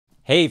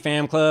Hey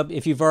fam club,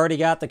 if you've already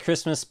got the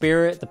Christmas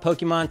spirit, the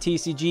Pokemon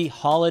TCG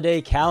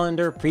holiday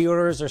calendar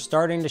pre-orders are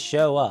starting to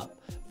show up.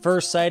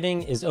 First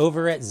sighting is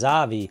over at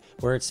Zavvi,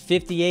 where it's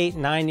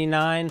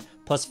 $58.99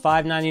 plus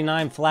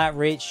 $5.99 flat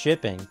rate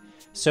shipping.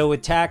 So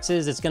with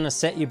taxes, it's gonna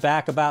set you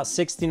back about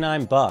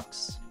 69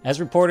 bucks.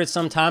 As reported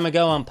some time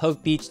ago on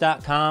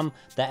PokeBeach.com,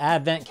 the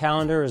advent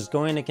calendar is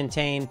going to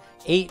contain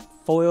 8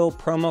 foil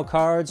promo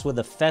cards with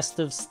a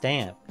festive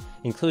stamp,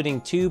 including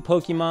 2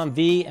 Pokemon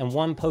V and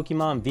 1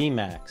 Pokemon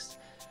VMAX,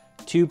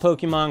 2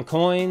 Pokemon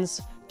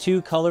coins,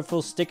 2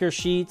 colorful sticker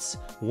sheets,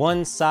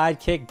 1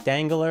 sidekick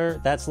dangler,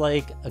 that's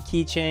like a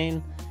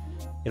keychain.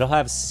 It'll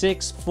have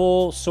 6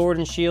 full Sword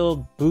and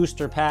Shield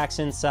booster packs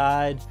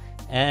inside,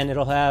 and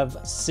it'll have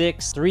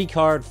 6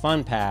 3-card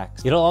fun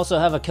packs. It'll also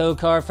have a code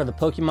card for the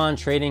Pokemon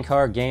trading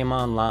card game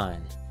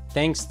online.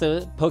 Thanks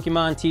to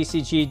Pokemon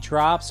TCG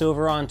Drops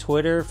over on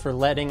Twitter for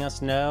letting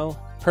us know.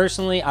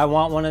 Personally, I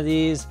want one of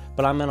these,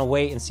 but I'm gonna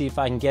wait and see if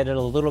I can get it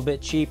a little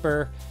bit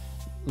cheaper,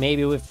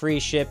 maybe with free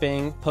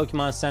shipping.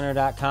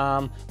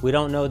 PokemonCenter.com. We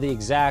don't know the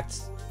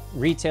exact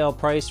retail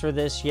price for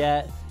this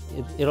yet.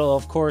 It'll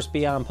of course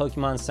be on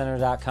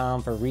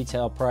PokemonCenter.com for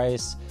retail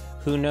price.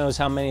 Who knows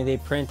how many they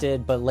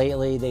printed, but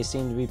lately they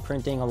seem to be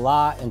printing a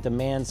lot and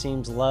demand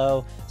seems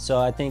low. So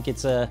I think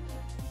it's a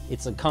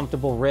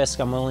comfortable risk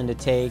I'm willing to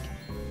take.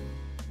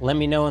 Let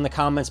me know in the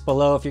comments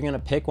below if you're gonna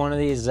pick one of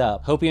these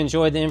up. Hope you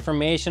enjoyed the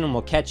information and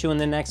we'll catch you in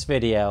the next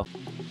video.